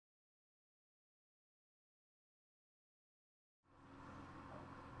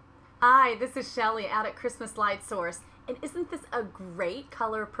Hi, this is Shelly out at Christmas Light Source, and isn't this a great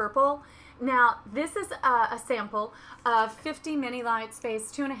color purple? Now, this is a sample of 50 mini lights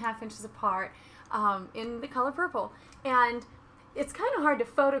spaced 2.5 inches apart in the color purple, and it's kind of hard to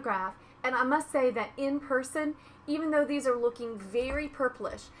photograph, and I must say that in person, even though these are looking very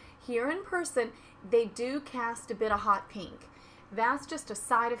purplish, here in person, they do cast a bit of hot pink. That's just a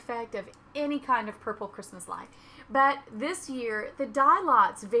side effect of any kind of purple Christmas light. But this year, the dye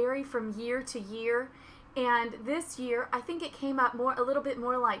lots vary from year to year, and this year I think it came out a little bit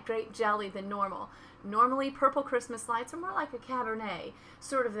more like grape jelly than normal. Normally purple Christmas lights are more like a Cabernet,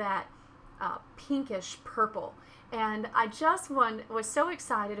 sort of that pinkish purple. And I just was so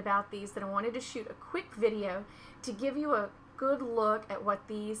excited about these that I wanted to shoot a quick video to give you a good look at what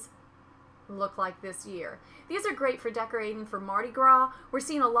these look like this year. These are great for decorating for Mardi Gras. We're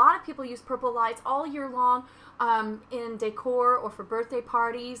seeing a lot of people use purple lights all year long in decor or for birthday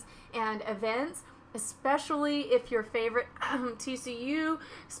parties and events, especially if your favorite TCU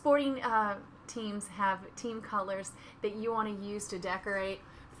sporting teams have team colors that you want to use to decorate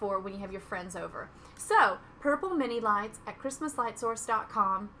for when you have your friends over. So, purple mini lights at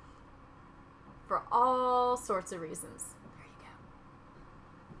ChristmasLightSource.com for all sorts of reasons.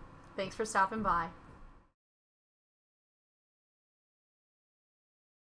 Thanks for stopping by.